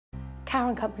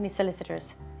Cahir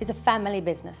Co.Solicitors is a family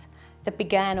business that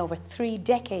began over 3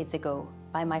 decades ago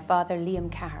by my father Liam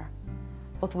Cahir.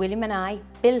 Both William and I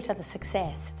built on the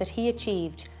success that he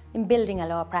achieved in building a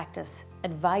law practice,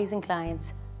 advising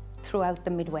clients throughout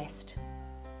the Midwest.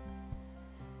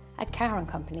 At Cahir &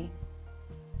 Company,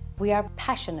 we are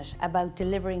passionate about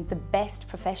delivering the best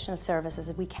professional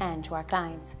services we can to our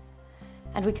clients,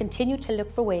 and we continue to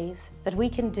look for ways that we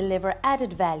can deliver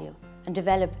added value and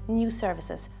develop new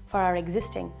services for our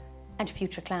existing and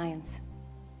future clients.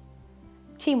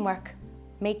 Teamwork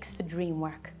makes the dream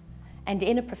work, and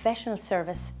in a professional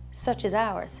service such as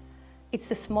ours, it's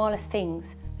the smallest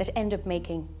things that end up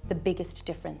making the biggest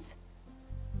difference.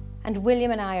 And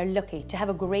William and I are lucky to have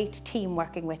a great team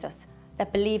working with us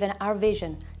that believe in our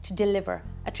vision to deliver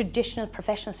a traditional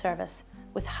professional service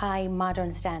with high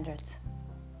modern standards.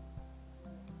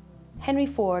 Henry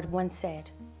Ford once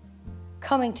said,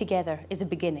 "Coming together is a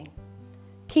beginning.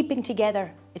 Keeping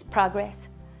together is progress,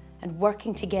 and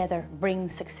working together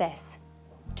brings success."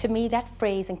 To me, that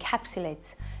phrase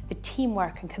encapsulates the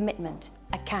teamwork and commitment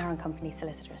at Cahir & Company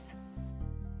Solicitors.